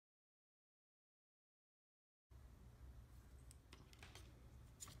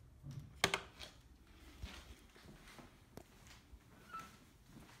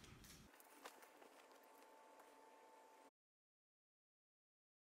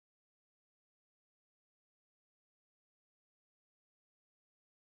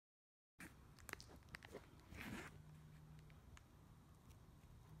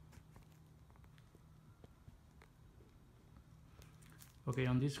Okay,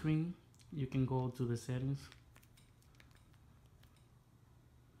 on this screen you can go to the settings.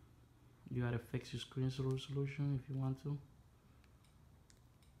 You gotta fix your screen resolution if you want to.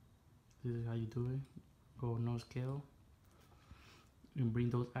 This is how you do it. Go no scale and bring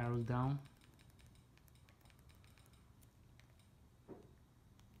those arrows down.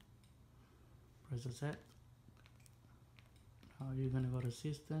 Press the set. Now you're gonna go to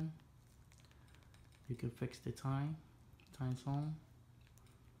system. You can fix the time zone.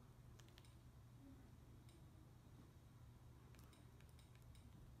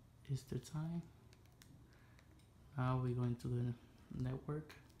 Is the time. Now we're going to the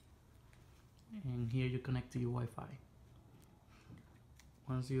network, and here you connect to your Wi-Fi.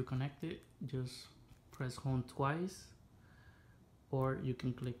 Once you connect it, just press home twice, or you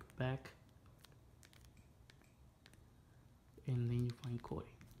can click back and then you find Kodi.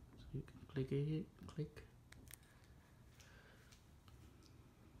 So you can click it, click.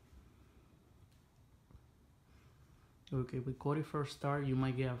 Okay, with Kodi FireStarter, you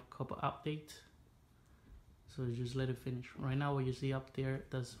might get a couple updates. So just let it finish. Right now what you see up there,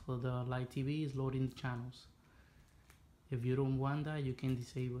 that's for the live TV, is loading the channels. If you don't want that, you can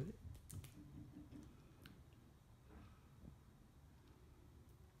disable it.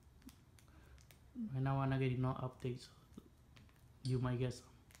 Right now I'm not getting no updates. You might get some.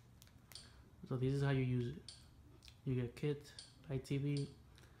 So this is how you use it. You get kit, live TV,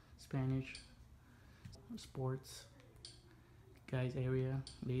 Spanish, sports, guys area,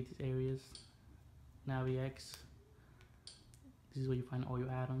 ladies areas, NaviX. This is where you find all your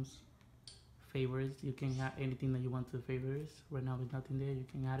items. Favorites, you can add anything that you want to favorites. Right now there's nothing there, you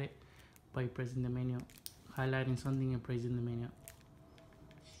can add it by pressing the menu, highlighting something and pressing the menu.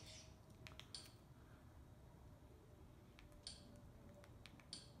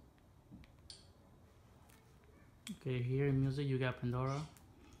 Okay, here in music you got Pandora.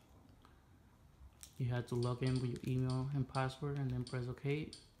 You have to log in with your email and password and then press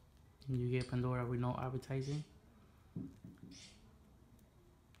OK, and you get Pandora with no advertising.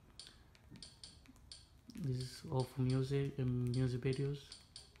 This is all for music and music videos.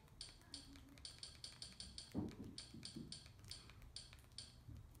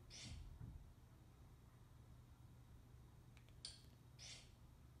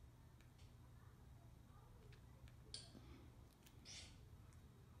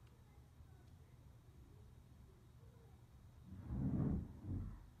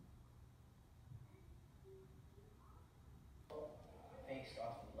 Based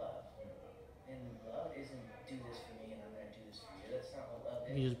off of love. And love isn't do this for me and I'm gonna do this for you. That's not what love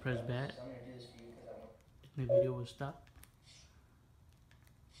is. You just press love back. Is, I'm gonna do this for you because I want. The video will stop.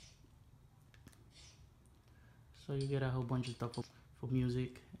 So you get a whole bunch of stuff for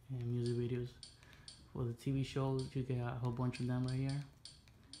music and music videos. For the TV shows, you get a whole bunch of them right here.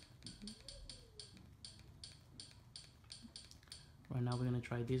 Right now we're gonna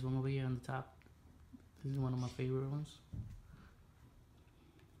try this one over here on the top. This is one of my favorite ones.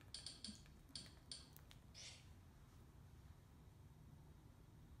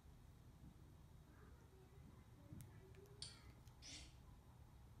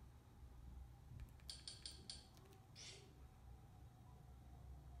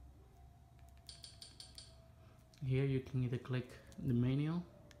 Here you can either click the menu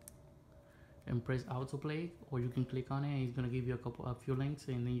and press autoplay, or you can click on it and it's gonna give you a few links,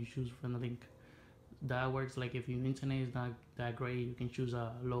 and then you choose from the link. That works like if your internet is not that great, you can choose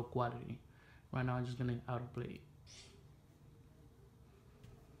a low quality. Right now I'm just gonna autoplay it.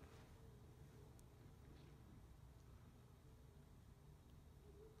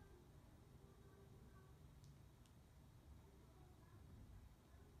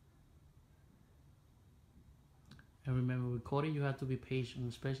 And remember, with Kodi you have to be patient,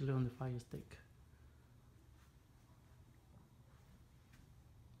 especially on the Fire Stick.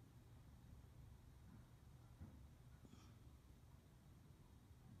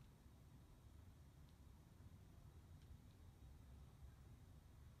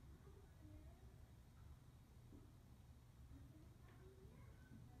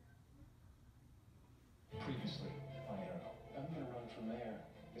 Previously on Arrow. I'm gonna run from there.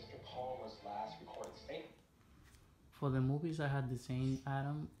 Mr. Palmer's last recorded statement. For the movies I had the same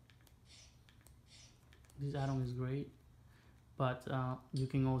add-on. This add-on is great, but you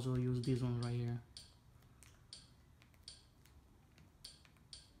can also use this one right here.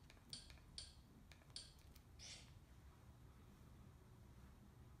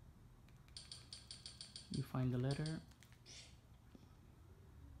 You find the letter,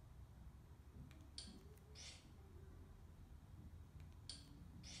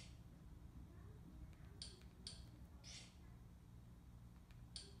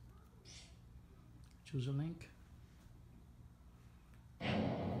 choose a link,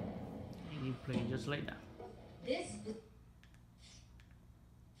 and you play just like that.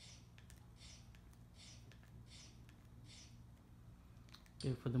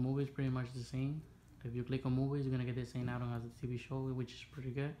 Okay, for the movies, pretty much the same. If you click on movies, you're gonna get this saying I don't have the TV show, which is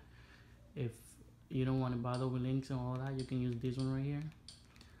pretty good. If you don't want to bother with links and all that, you can use this one right here.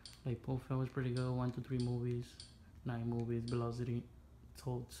 Like profile is pretty good. 1 to 3 movies, 9 movies, velocity,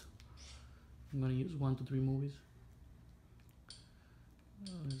 totes. I'm gonna use 1 to 3 movies.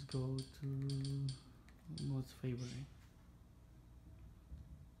 Let's go to most favorite.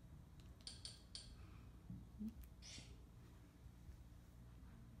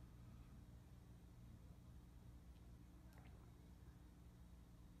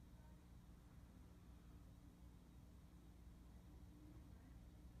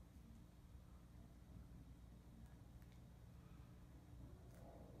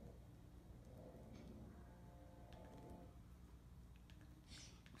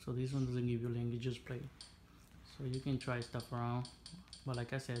 So this one doesn't give you a link, you just play. So you can try stuff around. But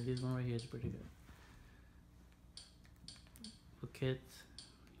like I said, this one right here is pretty good. For kids.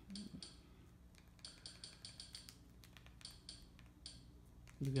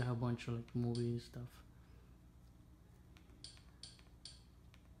 You can have a bunch of like movies stuff.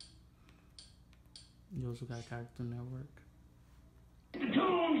 You also got Cartoon Network.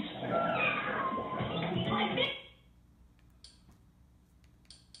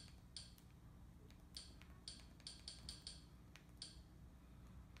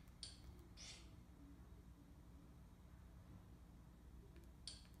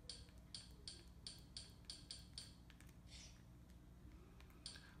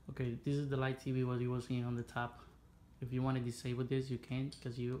 Okay, this is the light TV what you were seeing on the top. If you want to disable this, you can,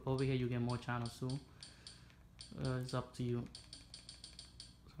 because you over here you get more channels too. It's up to you.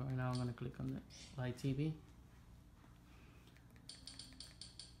 So right now I'm gonna click on the light TV.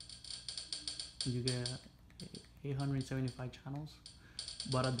 You get 875 channels,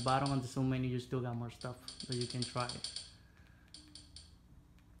 but at the bottom of the so many, you still got more stuff that you can try.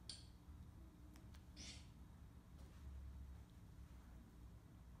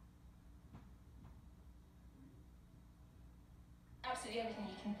 Absolutely everything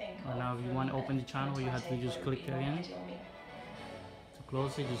you can think Right of. now, if you want to open the channel, you have to just click again. To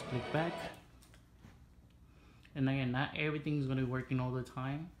close it, just click back. And again, not everything is going to be working all the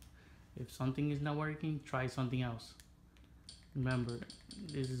time. If something is not working, try something else. Remember,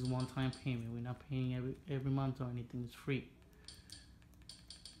 this is one-time payment. We're not paying every month or anything. It's free.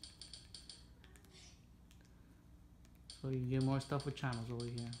 So you get more stuff with channels over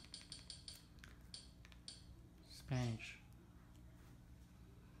here. Spanish.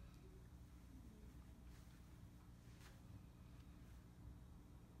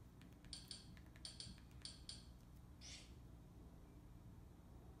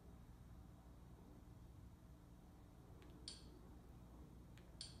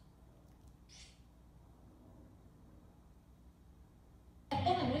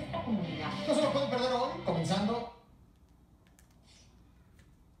 Toda nuestra comunidad. No se lo pueden perder hoy, comenzando.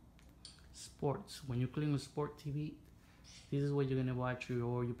 Sports. When you click on Sport TV, this is what you're gonna watch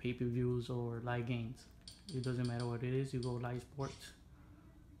your pay-per-views or live games. It doesn't matter what it is. You go live sports,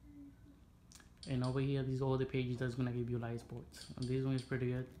 and over here, these are all the pages that's gonna give you live sports. And this one is pretty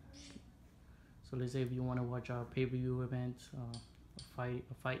good. So let's say if you want to watch a pay-per-view event, a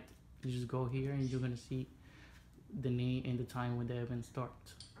fight, you just go here and you're gonna see the name and the time when the event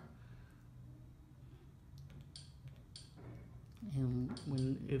starts. And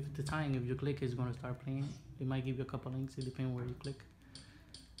if you click, it's gonna start playing. It might give you a couple links. It depends where you click.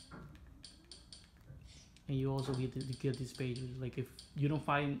 And you also get these pages. Like if you don't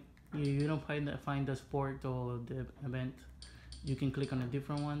find the sport or the event, you can click on a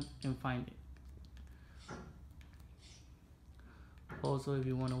different one and find it. Also, if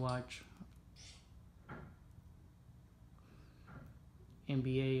you want to watch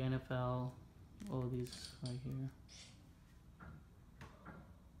NBA, NFL, all these right here.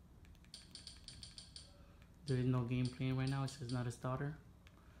 There is no game playing right now. It says not a starter.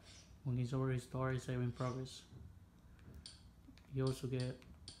 When it's already started, it's in progress. You also get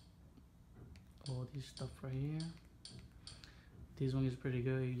all this stuff right here. This one is pretty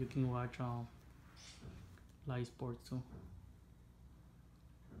good. You can watch live sports too.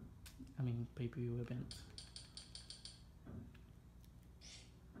 I mean pay-per-view events.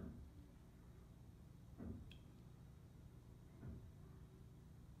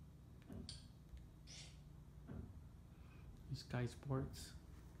 Sky Sports.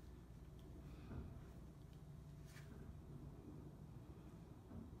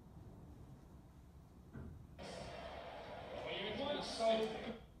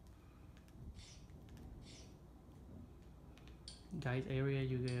 guys area,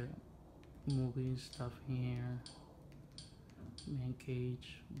 you get movies, stuff in here, man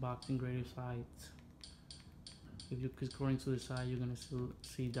cage, boxing graded sites. If you keep scrolling to the side, you're gonna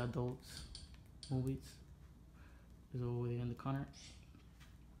see the adults movies. It's over there in the corner.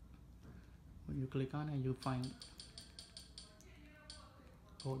 When you click on it, you find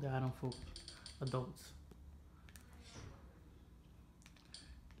all the add-on for adults.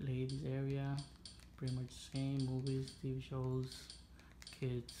 Ladies area, pretty much the same. Movies, TV shows,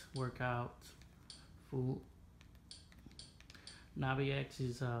 kids, workout, food. NaviX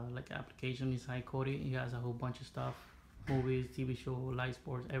is like an application inside Kodi. It has a whole bunch of stuff, movies, TV show, live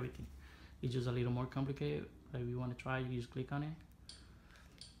sports, everything. It's just a little more complicated. But if you want to try, you just click on it.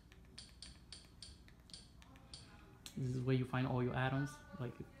 This is where you find all your add-ons.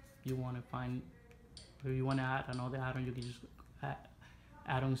 Like if you want to find, if you want to add another add-on, you can just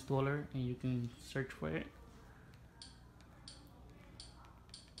add-on installer and you can search for it.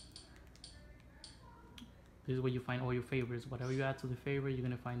 This is where you find all your favorites. Whatever you add to the favorite, you're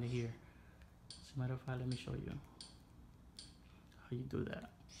gonna find it here. As a matter of fact, let me show you how you do that.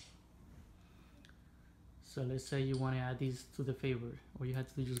 So let's say you want to add these to the favorite. All you have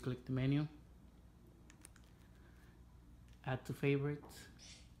to do is just click the menu, add to favorites,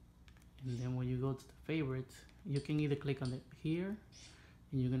 and then when you go to the favorites, you can either click on it here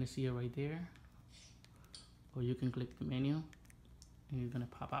and you're gonna see it right there, or you can click the menu and it's gonna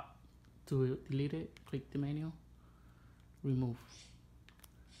pop up. To delete it, click the menu, remove.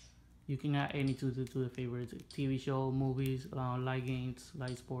 You can add any to the favorites: TV show, movies, live games,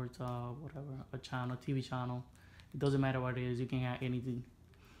 live sports, whatever, a channel, TV channel. It doesn't matter what it is. You can add anything.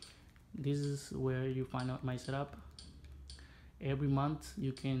 This is where you find out my setup. Every month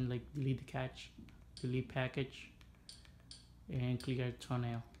you can like delete the cache, delete package, and clear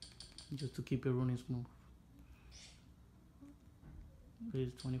thumbnail, just to keep it running smooth. This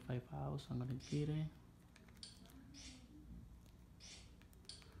is 25 files. I'm gonna delete it.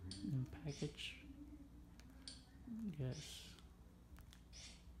 And package. Yes.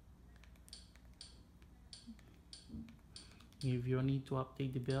 If you need to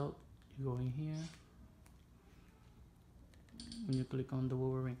update the build, you go in here. When you click on the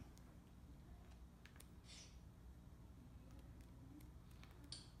Wolverine.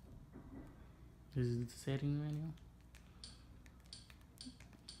 This is the setting menu.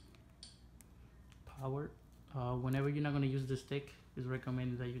 Power. Whenever you're not going to use the stick, it's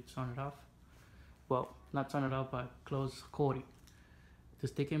recommended that you turn it off. Well, not turn it off, but close Kodi. The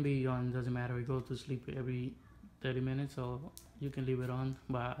stick can be on, doesn't matter. You go to sleep every 30 minutes, so you can leave it on,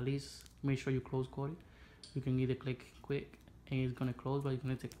 but at least make sure you close Kodi. You can either click quick and it's going to close, but it's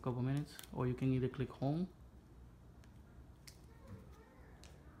going to take a couple minutes, or you can either click home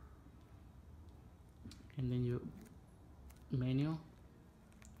and then you menu,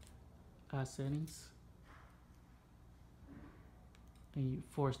 add settings, and you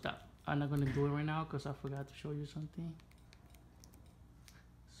force that. I'm not going to do it right now because I forgot to show you something.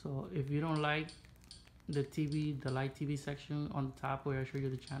 So if you don't like the TV, the live TV section on the top where I show you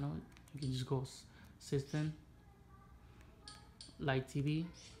the channel, you can just go system, live TV,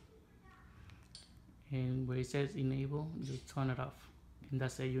 and where it says enable, just turn it off, and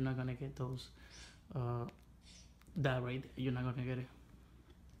that's it. You're not gonna get those that right there. You're not gonna get it.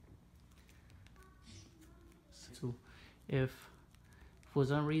 So if for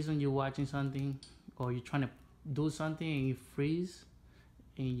some reason you're watching something or you're trying to do something and you freeze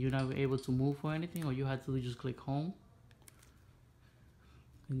and you're not able to move or anything, or you have to just click home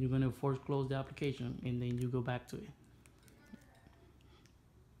and you're gonna force close the application and then you go back to it.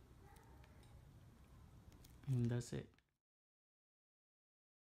 And that's it.